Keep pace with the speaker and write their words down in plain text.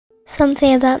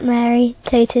Something about Mary,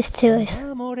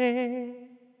 Totus2us.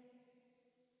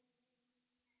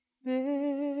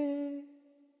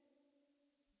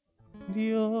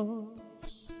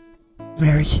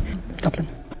 Mary, Dublin.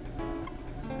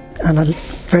 And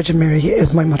Virgin Mary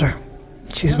is my mother.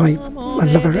 I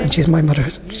love her and she's my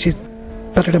mother. She's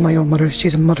better than my own mother.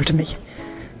 She's a mother to me.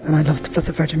 And I love the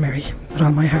Blessed Virgin Mary with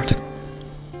all my heart.